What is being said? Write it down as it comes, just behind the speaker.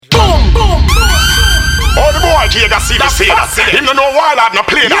Jada see the scene. Him no know Warlord no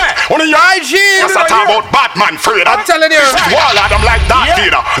play that. Only your IG. What's that about Batman Fredo? I'm telling you. Warlord I'm like Darth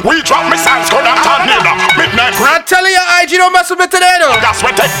Vader. We drop missiles, go down tornado. Midnight. I'm telling you, IG don't mess with me today though. That's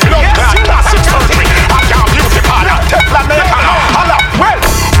what take blood clot classic surgery. I can't use the powder. Teflon maker. Holla. Well,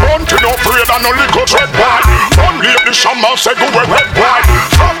 born to no afraid and no little dread boy. Only the shaman say go with red boy.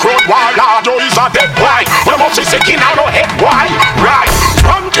 Fuck road Warlord, yo is a dead boy. When I'm up to sick in no head boy. Right.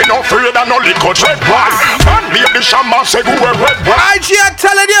 Born to no afraid and no little dread boy. Only the shaman say go with red boy. IG I'm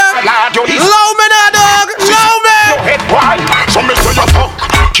telling you. Low me now dog. Low me. No head boy. So me say you fuck.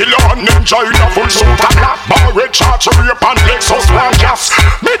 Killer and ninja in a full suit and black bar, red charge, rape and Lexus one gas.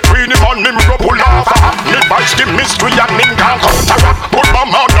 Between him and him go pull off. Me vice the mystery and him can counteract. Put my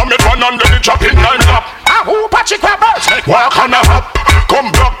man on me one under the chopping line up. Who Patrick Roberts? Walk on a hop.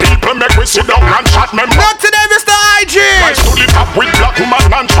 Come black people make we sit down and chat me. Not today, Mr. IG. Rise to the top with black woman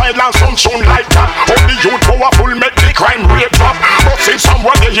and child and sunshine like that. Only youth powerful make the crime rate drop. But since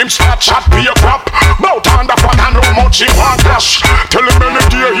somewhere they him start chat be a crap. Bout on the front and how much he want cash. Tell him any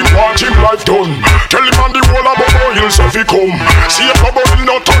day he want him life done. Tell him on the wall of Bobo Hills if he come. See if Bobo Hill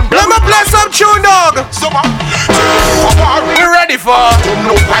not turn. Let me play some tune, dog. We ready for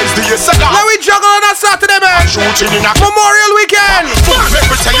Let we juggle on a Saturday, man. Memorial weekend. Let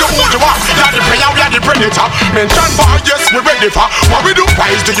me tell you who you are. We are the player, we are the predator. Mention bar, yes, we ready for. What we do,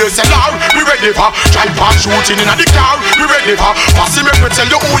 prize the SLR. We ready for. Drive bar shooting in the car. We ready for. Passy, let me tell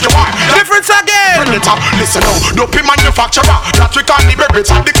you who you are. Difference again. Predator, listen now. Dopey manufacturer. That we can't leave it.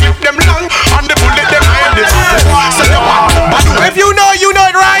 The clip them long. And the bullet them high. If you know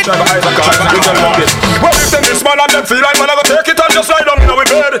it right. Well, if them this man and them feel like man, I go take it and just lie down in our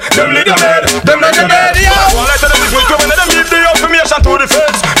bed. Them lead the bed. Them lead the bed.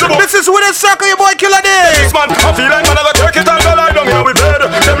 This is with a circle, your boy Killer Day. Man, I feel like man, I go take it and go lie down in our bed.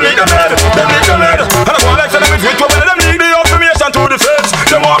 Them lead the bed. Them lead the bed. And I go like them with when them lead the information to the feds.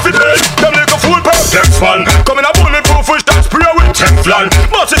 Them off it dead. Them like a fool pep. Teflon. Come in a bulletproof fish that spray with Teflon.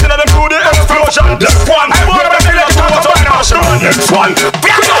 March it in them through the explosion. Next one. Boy, I'm feeling like what's up now. Next one.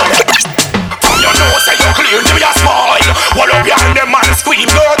 From your nose say you clean to your smile. Wall up behind them and scream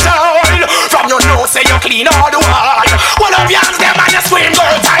go tile. From your nose say you clean all the while. Wall up behind them and you scream go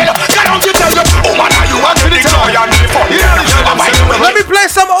tile. Why don't you tell you, oh man, are you want to the joy and the fun? Let me play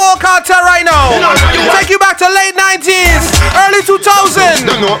some Old Cartel right now. Take you back to late 90s, early 2000.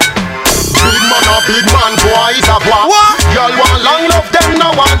 Big man a big man, boy is a boy. What? Y'all want long love, them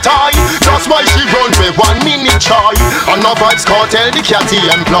no want tie. That's why she run with 1 minute try. And no vibes cartel, the catty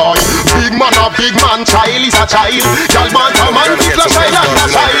employ. Big man a big man, child is a child. Y'all want a man, it's a child and a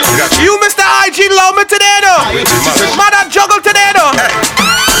child. You Mr. IG love me today though. Mother juggle today though.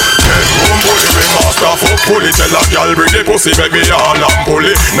 Master fuck pulley, tell a girl bring the pussy, make me all and pull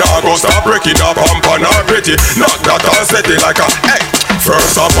it. Now go stop breaking up, pump and pretty. Not that I'll set it like a hey.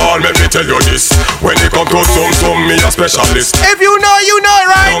 First of all, let me tell you this. When it come to some, me a specialist. If you know it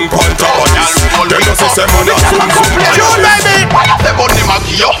right. Young panther on this. Them just say man a some. June baby. Them on the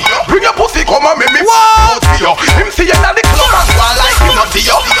Maggie, bring your pussy come and make me What? fuck it out for you. Him see you at the club and go like him not see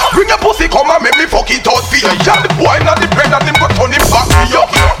you. Bring your pussy come and make me fuck it out for you. Yeah, the boy not the pregnant, him go turn him back for you.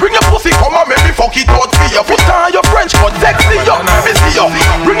 Bring your pussy come and make me fuck it out for you. Put on your French but sexy you. Let me see you.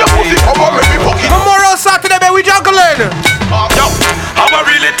 Bring your pussy come and make me fuck it out. Memorial Saturday, baby, we juggling. Yo, I'ma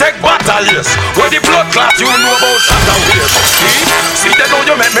really take battles. Where the blood clot, you know about shot and waste. See, they know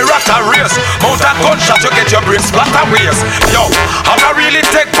you make me rat a race. Mount a gunshot, you get your brain splat and waste. Yo, I'ma really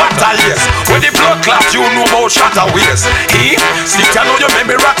take battles. Where the blood clot, you know about shot and waste. See, they know you make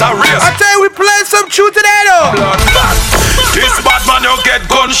me rat a race. I tell you, we playing some true today though. Blood clot. This bad man, you get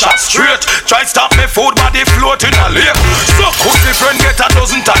gunshot straight. Try stop me food, body floating a lake. So, pussy friend get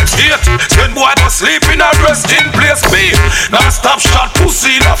 1,000 times 8. Send boy go sleep in a resting place B. Now stop shot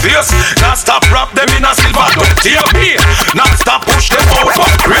pussy in the face. Now stop wrap them in a silver don't tear me. Now stop push them out for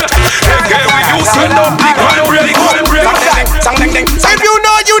great. Hey, we do send up the crime break. If you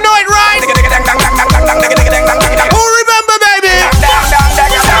know it right. Who remember baby?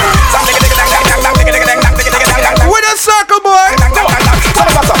 With a circle boy.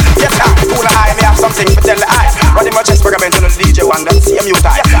 Yes, cool eye, me have something to tell the eye. Running my chest program into the DJ one, then see a mute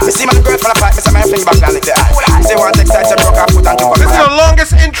eye. Me see my girl from the pipe, me say my fling back down like the eye. Say one text, I say broke off foot and took up. This is the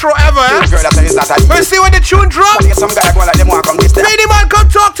longest intro ever, eh? Girl, that is not a Let's see when the tune drop. some guy going like them want come this day. Lady man, come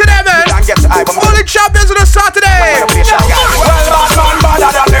talk to them, man. Can't get the eye, but Only champions on a Saturday. well, bad man,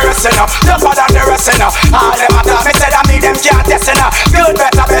 badder than the rest, you know. Tougher than the rest, you know. All them a talk, me say that me them can't test, you know. Build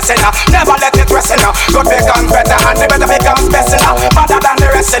better, best, you know. Never let it rest, you know. Good become better and the better becomes best, you know. Badder than the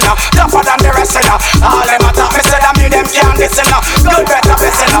rest, you know. Tougher than the rest, you know. All them a talk, me say that me them can't test, you know. Good better,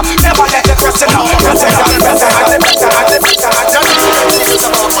 best, you know. Never let it rest, you know. Good become better and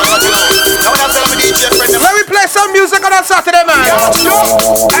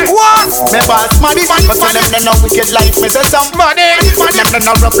money. But for them they no wicked like me say some money. For them they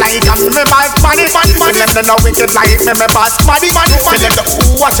no rough like me boss money. For them they no wicked like me boss money. For them the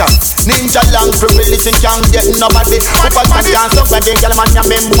watch out. Ninja long privilege can't get nobody. People can dance up with the girl man ya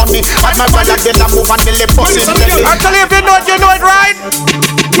me money. But my brother get a move and the pussy. Actually, if you know it right.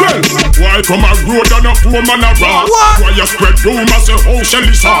 Well, why come a road and a poor man a rock? Why you spread rumors say how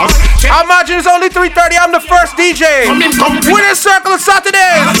Shelly sauce? I imagine it's only 3:30. I'm the first DJ. Winner's Circle of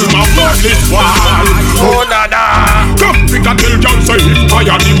Saturdays. Oh na na. Come pick a till girl say him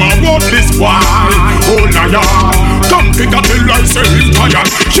tired. Him a want this boy. Oh na na. Come pick a till girl say him tired.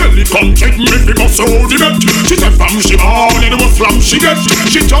 Shelly come check me because so the bet. She said from she born and was from she get.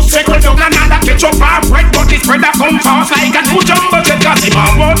 She just take her down and another ketchup and bread, but this bread a come fast like a two jumbo jet. Cause him a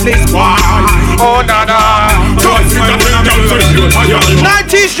want this boy. Oh na na. Come pick a till girl say him tired.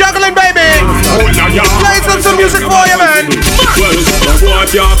 90s juggling, baby. Oh na na. Play some music for you, man. Well, the boy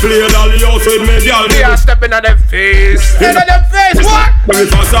can't play dolly house with me, girl. We are stepping on them face. In on them face, what?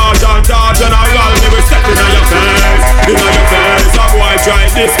 If a sergeant or general, me we step in on your face. In on your face, a boy try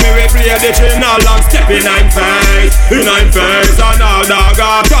this, me we play the channel and step in on face. In on face, and all dog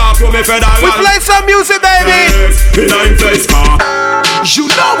talk to me federal. We play some music, baby. In on face, car. You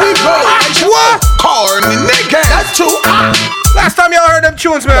know we roll. What? Corny nigga. That's too hot. Last time y'all heard them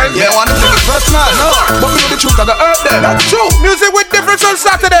tunes, man. Yeah, wanna take it personal, no. But we know the truth of the earth there. That's true. Music with difference on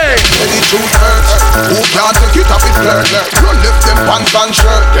Saturday. The truth hurts. Who can't take it off its flirt? Run lift them pants and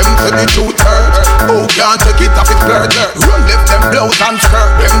shirt. Them say the truth hurts. Who can't take it off its flirt? Run lift them blouse and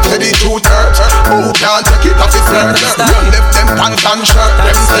skirt. Them say the truth hurts. Who can't take it off its flirt? Run lift them pants and shirt.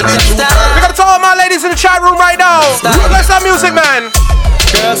 Them say the truth hurts. We gotta tell all my ladies in the chat room right now. Play some music, man.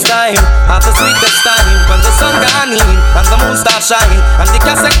 Girls time, have the sweetest time. When the sun gone in and the moon start shine, and the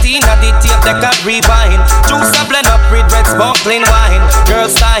cassette and the tape deck a rewind. Juice a blend up with red sparkling wine.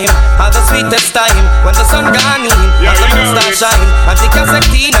 Girls time, have the sweetest time. When the sun gone in and the moon start shine, and the cassette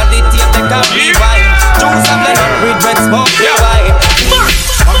and the tape deck a rewind. Juice a blend up with red sparkling wine.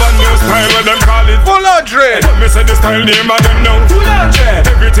 I'm a new style when them call it Full on dread. Me say the style name I don't know.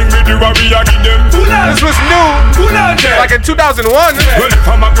 Everything we do we a give them. This was new. Like in 2001. Well if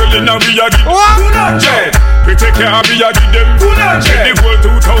I'm a girl in a we a give What? we take care of we a give them. The whole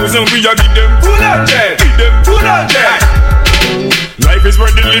 2000 we a give them. Give them. Life is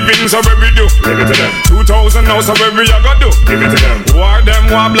worth the living, so what we do? Give it to them. 2000 now, so what we a go do? Give it to them. War them,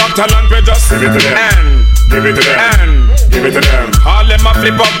 war block talent, we just give it to them. And give it to them. And give it to them. All them a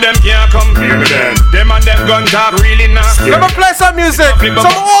flip up, them can't come. Give it to them. Them and them gun talk really nasty. Let me play some music.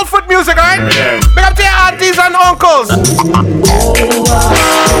 Some old foot music, right? Big up to your aunties and uncles.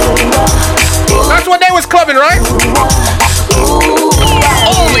 That's when they was clubbing, right?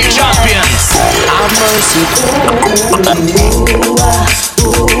 Only champions.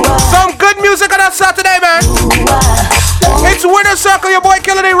 Some good music on that Saturday, man. It's Winner's Circle, your boy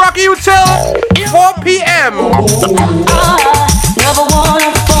Killer D, rocking you till 4 p.m. Never wanna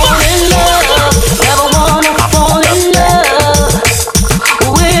fall in love. Never wanna fall in love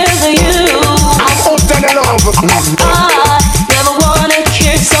with you. I'm out to the love. I never wanna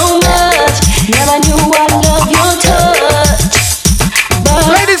care so much. Never knew I love your touch.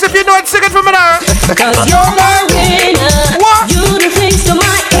 Ladies, if you know it, sing it for me now. Cause you're my winner. What? You do things to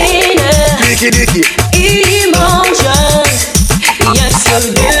my inner Dicky. emotions. Yes,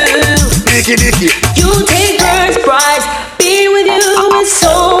 you do. Dicky. You take first prize. Be with you is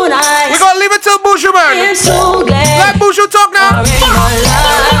so nice. We're gonna leave it till Bushu, man. I'm so glad. Let Bushu talk now. You're in my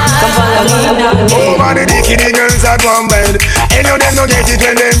life. Come follow me now. Over the dicky, the girls at one bed. Any of them don't get it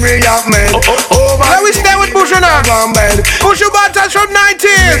when them react, man. Over Let we stay with Bushu now. one bed. Bushu Bantas from 19.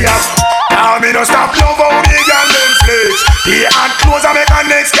 Now me no stop love how the girl them flex. The hot clothes I make a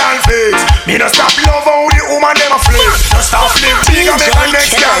next girl flex. Me no stop love how the woman them a flex. No stop flip big I make a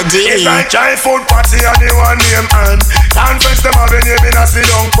next girl. It's like giant food party and the one name and conference them have a name in a sit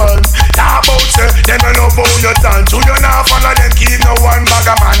down pan. Talk about say them no love how you dance. To you now follow them keep no one bag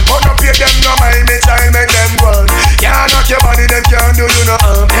a man. But no pay them no mind me child make them run. Can't knock your body them can't do you no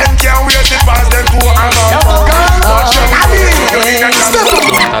harm. Them can't wait it past them to a man. Watch them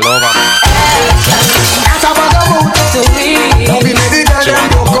That's a vagabond to we. don't be many girl them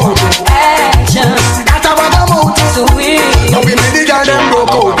broke out. Action. That's a vagabond To we. don't be many girl them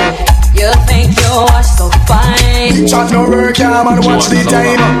broke out. You think you're so fine. Chat no work, yeah, man, watch the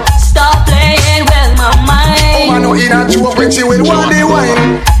time. Stop playing with my Oh, man, mind. no in a joke when she will want the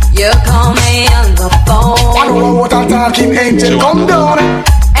wine. You call me on the I phone, know what I'm talking, angel, come down.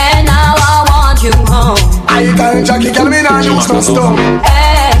 and now I want you home. I tell Jackie, girl, me not use no stone.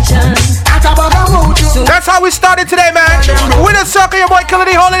 Action. That's a bag of mood, you. That's how we started today, man. Winner's Circle, your boy Killer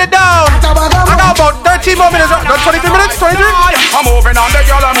D holding it down. That's a bag of I mood. 19 more minutes. No, 23 minutes? 23? I'm moving on the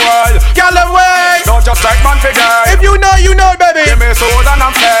girl and way. Girl and way. Don't just take man figure. If you know, baby. Give me soul and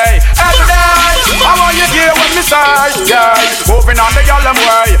I'm play. Every day, I want you hear what me say. Yeah, moving on the girl and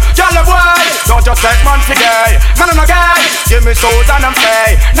way. Girl and way. Don't just take man figure. Man and a guy. Give me soul and I'm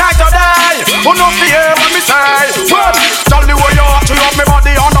play. Night or day. Who knows to hear what me say? Well, tell me where you are. You have me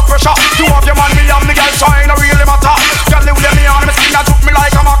body under pressure. You have your man, me have the girl, so I ain't really matter. Girl, you lay me on me skin and took me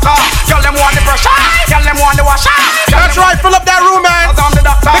like a maca. Girl, them want the pressure. Girl, them want the washer. That's right, fill up that room, man. I'm the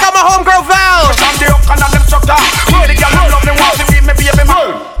doctor. Pick up my homegirl Val. I'm the up and I'm the instructor. Where the girl love them want to be me baby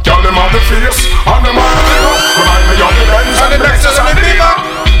man. Girl, them on the face and them on the figure. Remind me of the ends and the nexus and the beaver.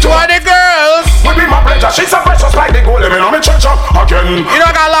 20 girls. Will be my pleasure. She's so precious like the gold. Let me know me treasure again. You know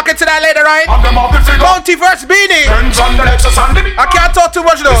I gotta lock into that later, right? And them on the figure. Bounty versus Beanie. Ends and the nexus and the beaver. I can't talk too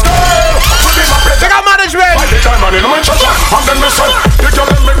much though. Will be my pleasure. Check out management. By the time I know me treasure. And then me say, the girl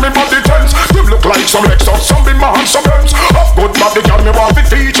them make me body tense. You look like some Lexus, some in my hands, some Benz. Of good body girl me want to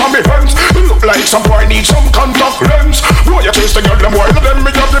feature me hands. You look like some boy need some contact lens. Boy you taste the girl them while them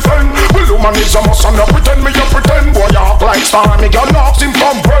me a defend. Well woman is a must and not pretend me a pretend. Boy you act like star me girl knocks him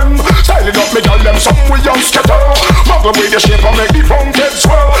from friend. Styling up me girl them some we young scatter. Muggle with the shape and make the phone get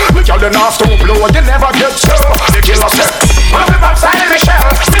swell. Me girl them not stone blow you never get swell. The killer step. Well me back style me shell.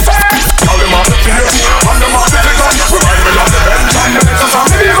 Me say girl them on the face and them on the figure. Remind me of the Benz and the Lexus and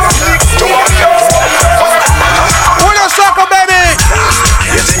the Beaver. Who the sucker, baby?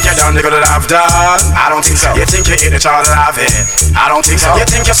 You think you're done, nigga, that I've done? I don't think so. You think you're in the child that I've hit? I don't think so. You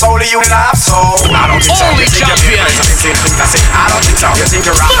think you're solely you that I've sold? I don't think so. Only champions. I don't think so. You think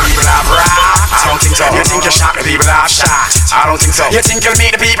you're rock the people that I've rocked? I don't think so. You think you're shot the people that I've shot? I don't think so. You think you'll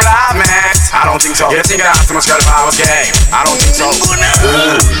meet the people I've met? I don't think so. You think I'd have so much girl if I was gay? I don't think so.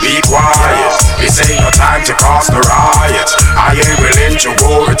 Ooh, be quiet. This ain't no time to cause the riot. I ain't willing to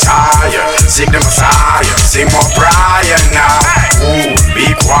go retire. Seek the Messiah. Sing more Brian now. Ooh, be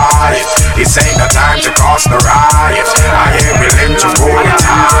quiet. This ain't no time to cause the riot. I ain't willing to go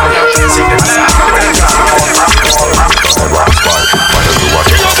retire. Seek the Messiah.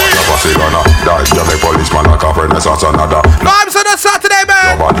 No, I'm saying that's Saturday,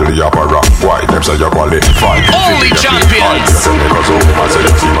 man. Only champions.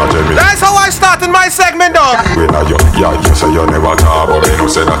 That's how I started my segment, though. You say you never talk, but me know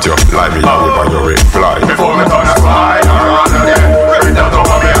say that you like me and you reply. Before me turn a slide around again, bring that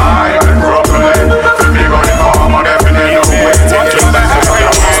over behind and Brooklyn. Feel me running home on everything you wait.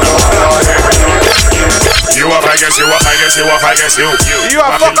 You up, I guess you up, I guess you up, I guess you. You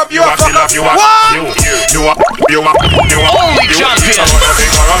are fuck up, you are fuck up. You are, you are. Only champions.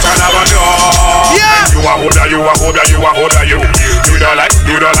 Yeah. You are older, you are older, you are older, you. You don't like,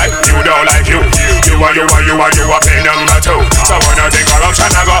 you don't like, you don't like you. You are pay number two. So when I think corruption,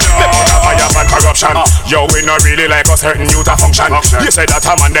 I go, fire for corruption. Yo, we not really like us hurting you to function. You say that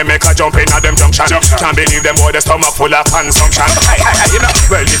a man, they make a jump in at them junction. Can't believe them boy, the stomach full of consumption. You know,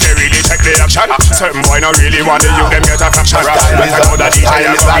 well, if they really check the action, certain boy not really want you, them get a fraction. But I know that DJ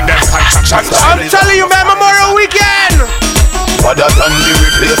is giving them contraction. I'm telling you, man, Memorial Weekend. Other than the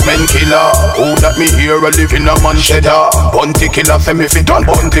replacement killer, who that me hear a live in a man cheddar. Bounty killer say me fit on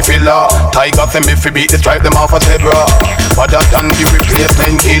bounty filler. Tiger say me fi beat the stripe them off a zebra. Other than the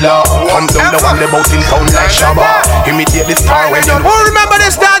replacement killer, hunt down the one they bout in sound like Shabba. Imitate the star when you. Who remember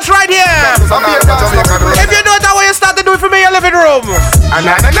this dance right here? If you know that way, you start to do it for me in your living room. Na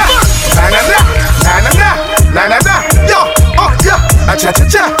na na na na na na na na na na. Yo, oh yeah, cha cha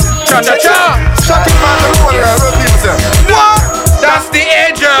cha cha cha cha. Shut it man, the roller. What? That's the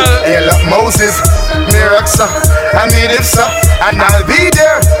angel. Hey, look, Moses, Miraxa, I need him, sir, and I'll be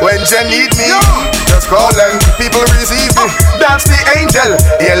there when you need me. Just call and people receive me. That's the angel.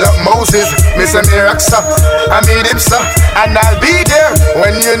 Hey, look, Moses, Mr. Miraxa, I need him, sir, and I'll be there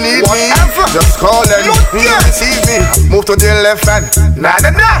when you need me. Just call and receive me. Move to the left hand, na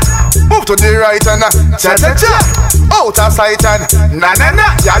na na. Move to the right hand, cha cha cha. Out of sight and na na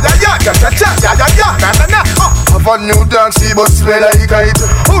na. Ya ya ya, cha cha cha, ya ya ya, na na na. Have a new dance, but smell like it.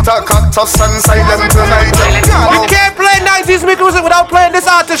 Out of cactus and silent tonight. You can't play 90s music without playing this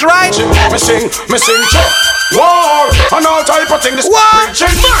artist, right? Me sing, war, and all type of things.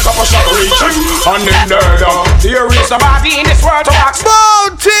 Preaching, stop a shot reaching, and in there, there is nobody in this world to ask.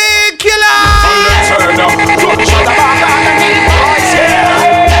 Bounty killer. And then turn up, gunshot about underneath voice,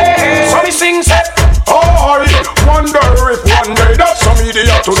 yeah. So me sing, say, oh, wonder if one day that some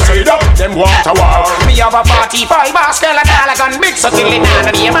idiot to say that them want a war. Me have a 45 basket and all I can mix until it down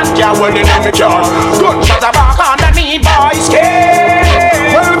to the man. Yeah, well, in me car, Gunshot about underneath boys, yeah.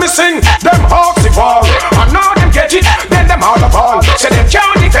 well, me sing, them hawks fall, and now them get it, then them all fall. Say them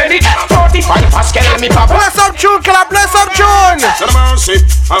can't defend it. 45 Pascal me papa. Bless up tune, can I bless up tune? Said mercy,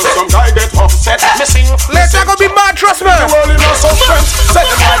 and some guy get upset. Me sing. Later gonna be mad, trust me. The world in a suspense. Said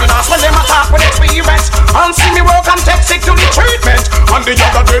them riding us when them attack with experience. And see me work and take sick to the treatment. And the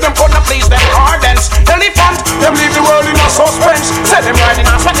other day them Couldn't please them hardens. Elephant, them leave the world in a suspense. said them riding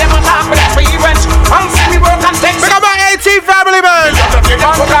us when them attack with experience. And see me work and take Pick sick up my 18 family, man. to the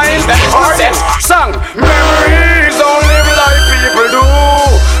them hardens. Song. Memories don't live like people do.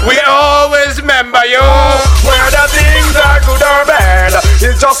 We always remember you. Whether things are good or bad,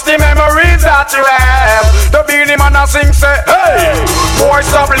 it's just the memories that you have. The beanie man a sing say, hey, boy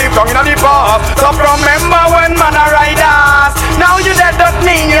stop live down in the past. Stop remember when man a ride us. Now you dead don't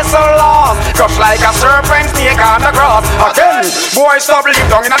mean you're so lost. Crush like a serpent snake on the cross. Again, boy stop live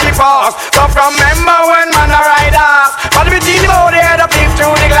down in the past. Stop remember when man a ride us. But we see the body head up through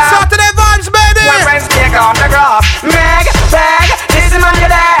the glass. Saturday vibes, baby. My friends take on the grass. Meg, bag, this is man you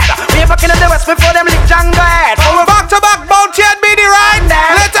dead. We fucking in the west before them lick jungle head. So we're back to back, Bounty and Beanie, right?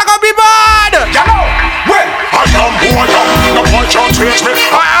 Later gonna be bad. You know, well, I am who I am. The boy can't change me.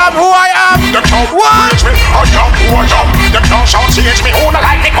 I am who I am. The can't What? change me. I am who I am. The can't change me. Who no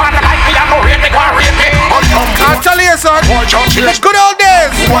like me, wanna like me, I no rate me, wanna rate me. I am who I'll tell you, son. boy can't The change me. good old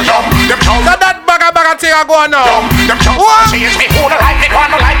days. Who I am. The can't That bagger thing I go on now. Them can't What? Change me, who no like me,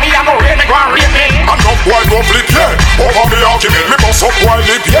 wanna like me, I no rate me, wanna rate me. and no boy don't flip, yeah. Over the argument, me bust up while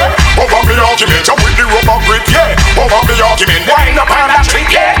lip, yeah. Over the argument, jump with the rubber grip, yeah. Over the argument, Wind up on that street,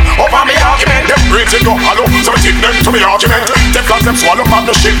 yeah. Over me argument. them breathing go hollow, so take them to me argument. Them flat them swallow up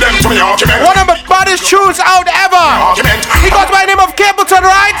the shit them to me argument. One of the baddest tunes out ever. Argument. He goes by the name of Capleton,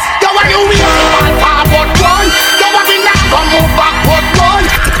 right? Yo, when you win, man, forward one. Yo, when we not gonna move backward one.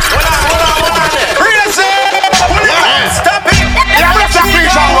 Stop it! Yeah, let's not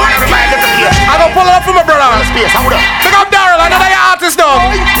preach on one, everybody get the beer. I go pull it up for my brother. Space, hold up. Pick up Daryl, another artist now.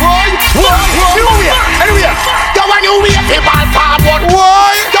 Anyway, Yo, when you win, people forward.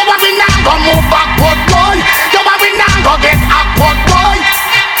 Why? Yo, when we not gonna move backward one. Yo, when we not gonna get upward one.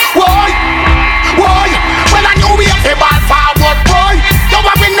 Why? When I know we have people forward one. Yo,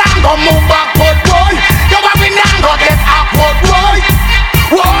 when we not gonna move backward one. Yo, when we not gonna get upward one.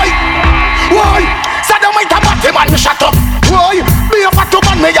 Why? So don't make a party man, me shut up. Why? Me a fat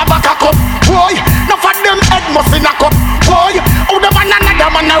man, me a back a cup. Why? No for them head must in a cup. Why? Oh, the man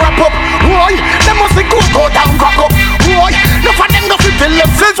another man a wrap up. Why? Them must be go down, crack up. Why? No for them go fit the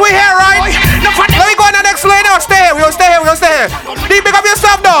left. Since we here, right? No for them. Let me go on the next lane now. Stay here. We gonna stay here. Deep, pick up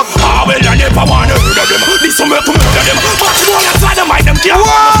yourself, dog. Ah, well, I never wanna heard of them. This some way to murder them. But you wanna try to mind them, can't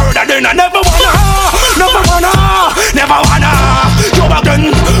murder them. I never wanna. You again.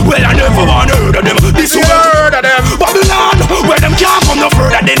 Well, I never wanna heard of them. This some way to Murder them. Babylon, where them can't come no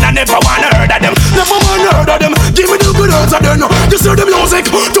further. Then I never wanna heard of them. Never wanna heard of them. Give me the good words of them. Just hear the music,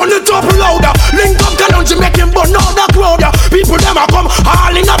 turn it up louder. Link up Kalonji, make him burn out the crowd. People them a come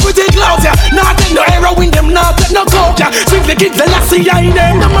all in a pretty clouds. Not take no heroin, them not take no coke. Simply kick the lassie in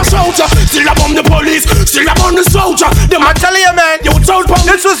them a shout. Still up on the police, still up on the soldier. Them I'm telling you, man. you told from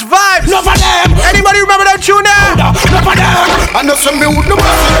This was vibes. no for them. Anybody remember that tune now? No for them. I know some me would no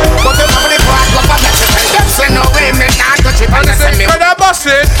mercy, but they have the part of a message. Them say no way me not touch it. And they say me Heard that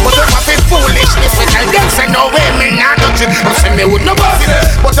busted. but if I feel foolishness, we tell them say no way me not touch it. And say me would no mercy,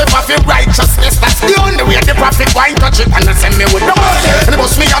 but if I feel righteousness, that's the only way the prophet won't touch it. And they say me would no mercy. And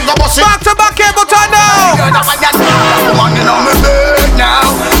bust me and go bust it. Back to back Capleton now. Man, you know me bed now.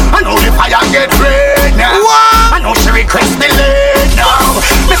 I know the fire get red now. What? I know she request me late now.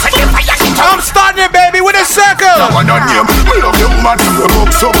 Me say the fire get up. I'm starting it, baby, with a circle. One on name, me love the woman, the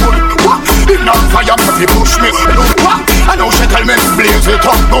book so good. What? In on fire, me push me. What? I know she tell me blaze it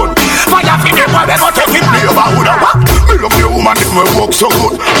up good. Fire for the boy, but take it me over wood. What? Me love the woman, the book so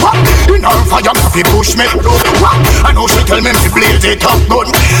good. What? In on fire, me push me. What? I know she tell me blaze it up good.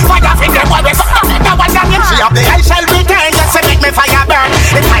 Fire for the boy, but the one on him, she have the I shall return. Just to make me fire burn.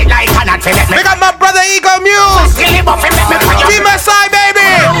 It's my life cannot feel it. Pick up my brother Ego Muse. Still live off and make me fire Team burn. SI, baby.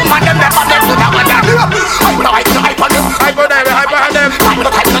 Man, them never them do that one. Hyper them.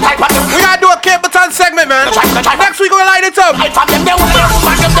 We gotta do a Capleton segment, man. Next week we're gonna light it up.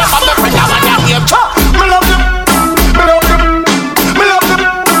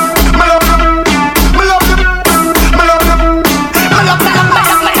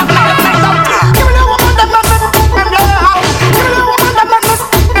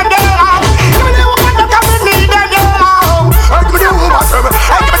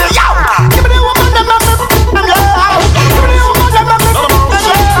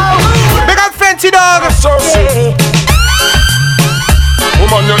 Big up Fenty dog.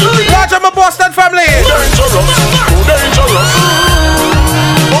 woman, you're living Watch out my Boston family. dangerous.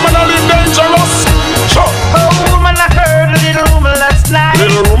 Woman, I live dangerous.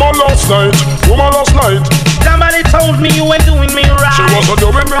 night, woman last night. Somebody told me you ain't doing me right. She wasn't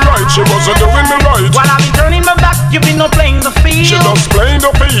doing me right, she wasn't doing me right. While I've been turning my back, you've been not playing the field. She just playing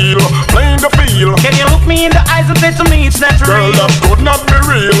the field, playing the field. Can you look me in the eyes and say to me it's not real? Girl, that could not be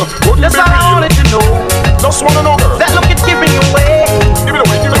real, couldn't That's be all I real. wanted to know. Just wanna know, girl. That look it's giving you away. Give it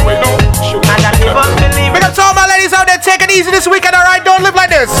away, no. And I never believe Big it. up to all my ladies out there, take it easy this weekend, alright? Don't live like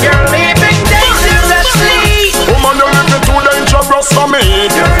this. You're living dangerously. Woman, you're living too dangerous for me.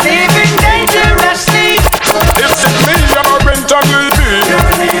 You're living dangerously. Is it me and my rent and living? You're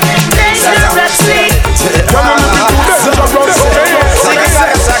living dangerously. You're living too dangerous for me.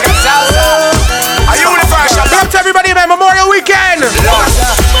 Are you the first? Big up to everybody, man. Memorial Weekend.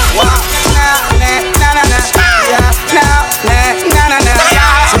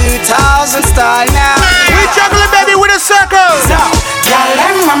 2000 style now. We juggling, baby, with the circles. Girl,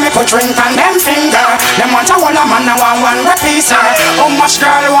 them want me put ring on them finger. Them want a whole a man, I want one repeater. How much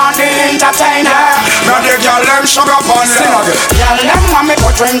girl want the entertainer? Now the girl them sugar on them. Girl, them want me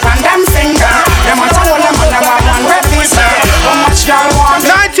put ring on them finger. Them want a whole a man, I want one repeater. How much girl want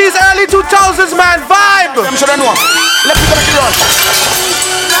the 90s, early 2000s, man. Vibe. Them should know. Let's get it run.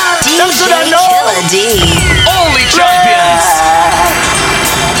 DJ Killer D. Only champions.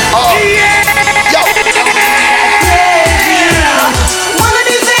 One of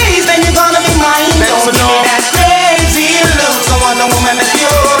these days, then you're gonna be mine. Don't give me that crazy look. So I want a woman that's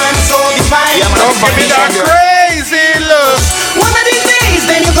pure and so divine. Don't give me that crazy look. One of these days,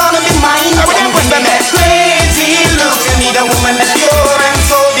 then you're gonna be mine. Don't give me that crazy look. I need a woman that's pure and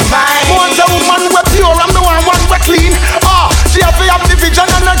so divine. Want a woman we pure, I'm the one we clean. She have to have the vision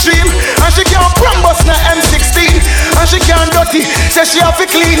and a dream. And she can't promise no M16. And she can't dirty, say she have to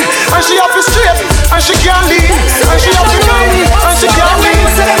clean. And she have to straight, and she can't lean. And she have to clean, and she can't lean.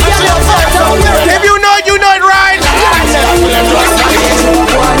 And she have to If you know it, you know it, right?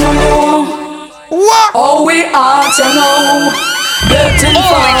 What? Oh, we are to know. Getting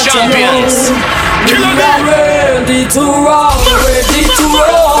far to know. We are ready to roll, ready to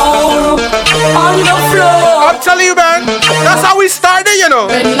roll. On the floor. I'm telling you, man. That's how we started, you know.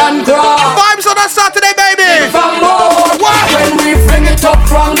 Bend and grab. Vibes on a Saturday, baby. From more. When we fling it up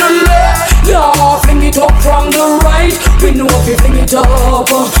from the left, yeah, fling it up from the right. We know if we fling it up,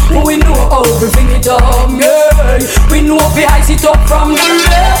 we know how we fling it up, yeah. We know if we ice it up from the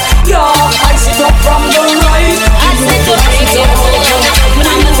left, yeah, ice it up from the right. We know if we fling it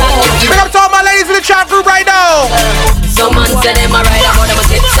up. Big up to all my ladies in the chat group right now. Some man say them a ride about them a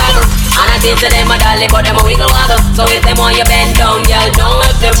skip saddle. And I think to them a dolly but them a wiggle waggle. So if them want you bend down, y'all don't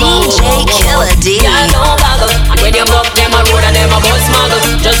have to move. DJ Killer D. Y'all don't boggle. And when you buck them a road and them a bus smuggle,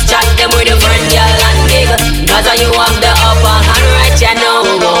 just chat them with your friend, y'all and giggle. Cause you have the upper hand right, you know.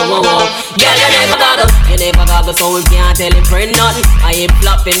 Girl, you never goggle. You never goggle, so we can't tell him friend nothing. I him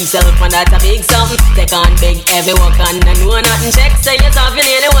flop himself and that's a big something. Take on big heavy work and I know nothing. Check say yourself, you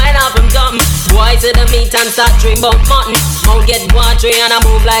nearly went off him something. Boy to the meat and start dream about mutton. Mouth get watery and I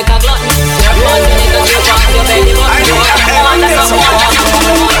move like a glutton. Your body nigga grip off your belly button.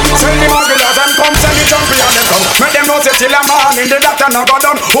 Send the musculars and come send the champion and come. Make them know say till I'm on in the doctor now go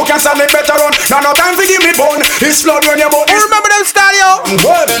down. Who can sell me better run? Now no time to give me bone. It's flood when you bout this. Remember them style?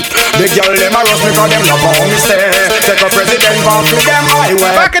 Well, the girl them a rush me cause them love how me stay. Take a president bound to them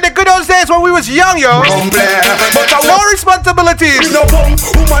highway. Back in the good old days when we was young, yo. But I No responsibilities. no bum,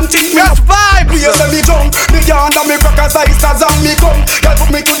 woman think me Just vibes. me a sell me tongue. Me can't have me crackers sisters and me come. Girl put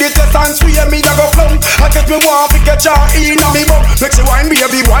me to the test and swear me da go plumb. I get me want to get ya in a me bum. Make she wine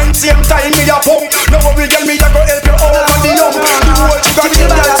baby wine same time me a pump. Now we girl me da go help you over the hump. The whole sugar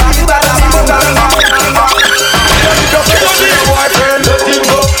cane girl sweet that me butter. Your boyfriend let him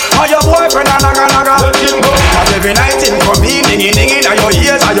go. And your boyfriend a naga naga let him go. And every night him come in dinging dinging and your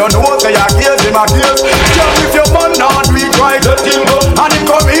ears and your nose say your gaze him a gaze. Just if your man not do it right let him go. And him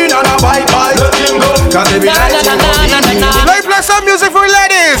come in and a bite bite let him go. Cause every night him come in. Let me play some music for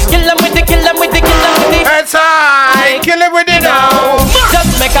ladies. Kill them with the, kill them with the, kill them with the. It's I kill it with it now.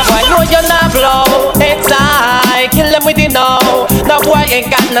 Just make a boy know you're not blow. It's I kill them with it now. No boy ain't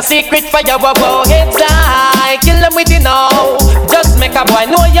got no secret for your woe. It's I kill them with it now. Just make a boy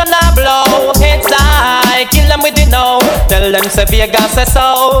know you're not blow. It's I kill them with it now. Tell them say Vegas say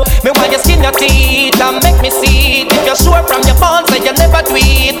so. Me want you skin your teeth and make me see it. If you're sure from your phone say you never do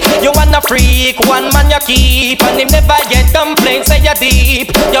it. You wanna freak, one man you keep. And him never get complaints say you deep.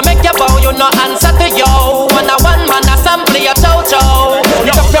 You make your bow, you no answer to yo. One man a sample your chow.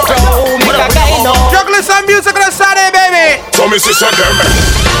 Lift up your bro, make a guy know. Juggling some music on a Saturday, baby. So me see say them.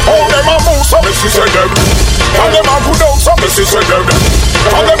 All them a move, so me see say them. All them a go down, so me see say them.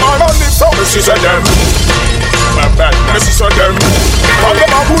 All them a live, so me see say them. Me see say them. All them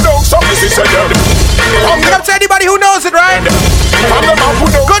a go down, so me Anybody who knows it, right?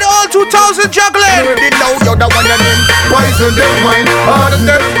 Good old 2000 juggling. They know you're the one and them poison them mind. All of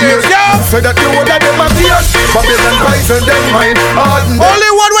them years. Say that you would have them a fierce. Babylon poison them mind. Only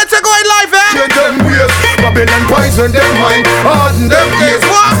one way to go in life, eh? Change them ways. Babylon poison them mind. All them years.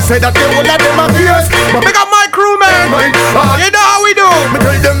 Say that you would have them a fierce. Pick up my crew, man. You know how we do. Me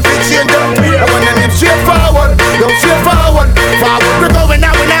tell them to change them. I want them straight forward. Don't straight forward. Forward we going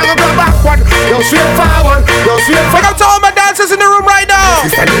now. We never go backward. Don't straight forward. Don't straight forward. Pick up to all my dancers in the room right now.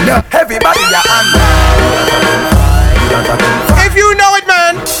 Everybody your hand. If you know it,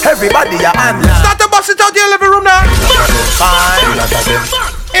 man. Everybody your hand. Start to bust it out your living room now.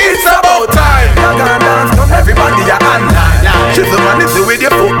 It's about time. Everybody your hand. Chisel man is with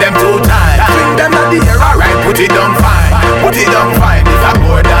your foot them 2 times. Bring them at the air, alright. Put it down fine. Put it down fine. It's a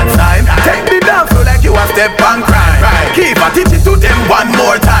more than time. Take the dance so like you a step and crime. Keep a teach it to them one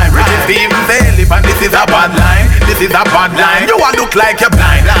more time. Richard Stevens elephant. This is a bad line. This is a bad line. You a look like you're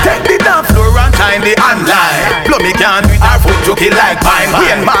blind. Take the dance floor and shine the online. Blow me can with our foot jockey like pine.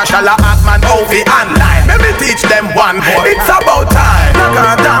 Ian Marshall a Atman Ovi online. Let me teach them one more. It's about time. Knock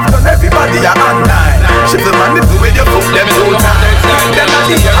on dance cause everybody a online. Chisel man is with your foot them 2 times. Them at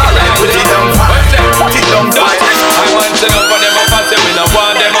the air, alright. Put it down fine. Put it down fine. I want to know for them a fancy. We don't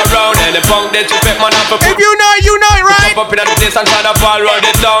want them around. And the punk that you fit man up. If you know it, you know it, right? Up in the place and try to fall round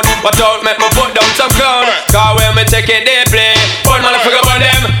it down. But don't make me put down some crown. Cause when me take it they play. One man I forget about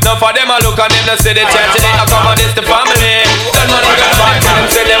them. Now for them I look at them. They say they church and they I come on this the family. Then man I forget about them.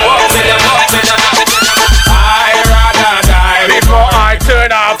 Say them walk, say them walk, say them walk. I rather die before I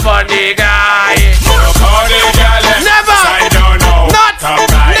turn off on the guy. Never. I don't know. Not.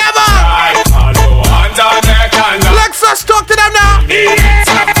 Never. Lexus, talk to them now.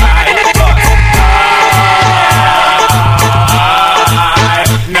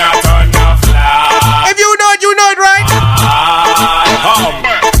 If you know it, you know it, right?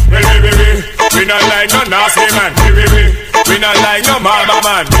 We not like no nasty man. We not like no mama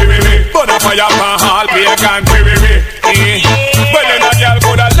man. But a fire pan hall pagan. But then a girl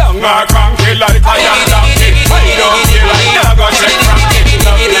could a long or cranky like a young donkey. I don't feel like I got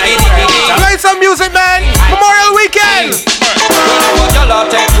Play some music, man. Memorial Weekend. Y'all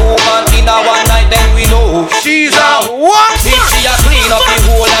take 2 months in a one night, then we know she's a what? If she a clean up the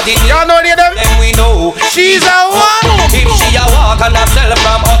whole of the y'all know any of them? Then we know she's a what? If she a walk and a sell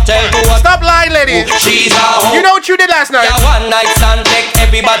from hotel to a stop lying, ladies. She's a hoe. You know what you did last night? Yeah, one night stand take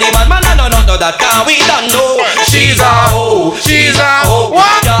everybody man. Man, I know that can we don't know. She's a hoe. She's a hoe.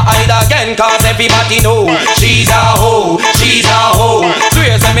 What? Yeah, hide again cause everybody know. She's a hoe. She's a hoe.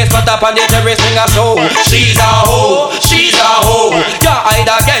 Swears and miss put up on the terrace bring a show. She's a hoe. She's a hoe. Yeah, hide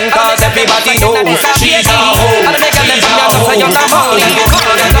again cause everybody know. She's a hoe. She's a hoe.